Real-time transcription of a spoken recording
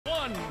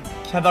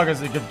Cat Dog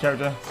is a good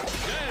character.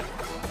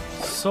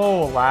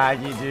 So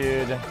laggy,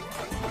 dude.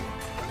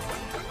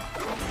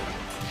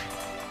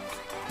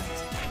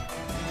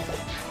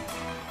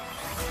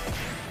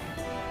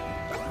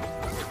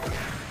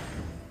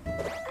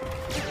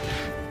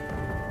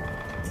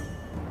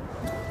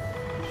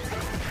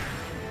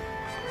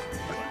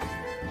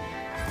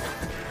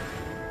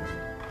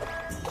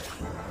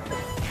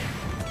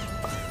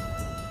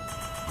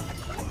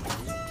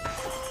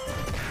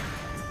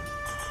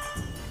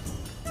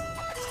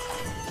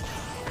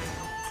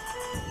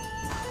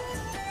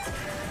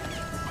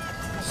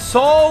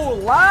 So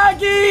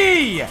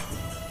laggy!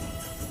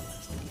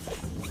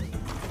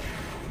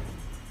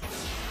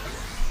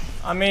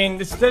 I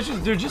mean, it's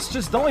just, dude,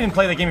 just don't even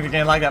play the game if you're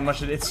getting like that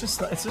much. It's just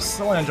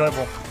so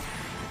unenjoyable.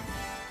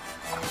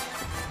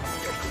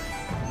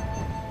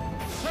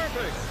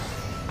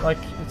 Perfect. Like,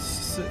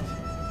 it's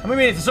how many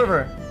minutes a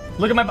server?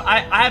 Look at my,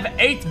 I have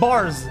 8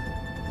 bars.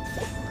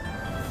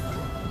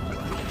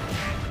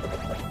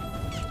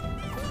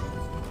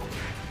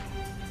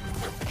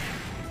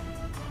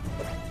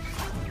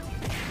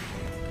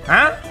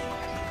 Huh?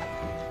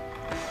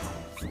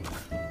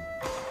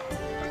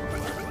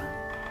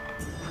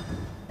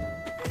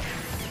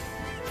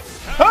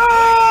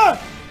 Ah!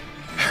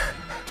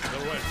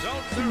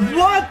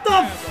 What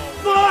the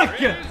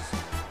fuck?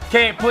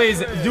 Okay, please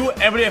do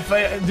everybody a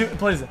favor.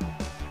 Please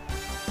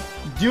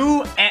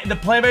do the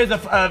players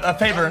a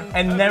favor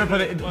and never put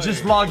it.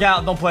 Just log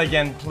out. Don't play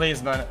again,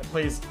 please, man.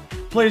 Please,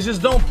 please,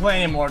 just don't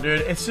play anymore,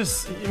 dude. It's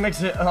just it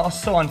makes it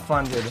so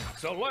unfun, dude.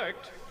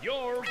 Select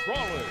your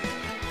brawler.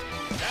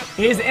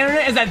 His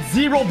internet is at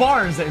 0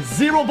 bars.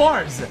 0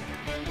 bars.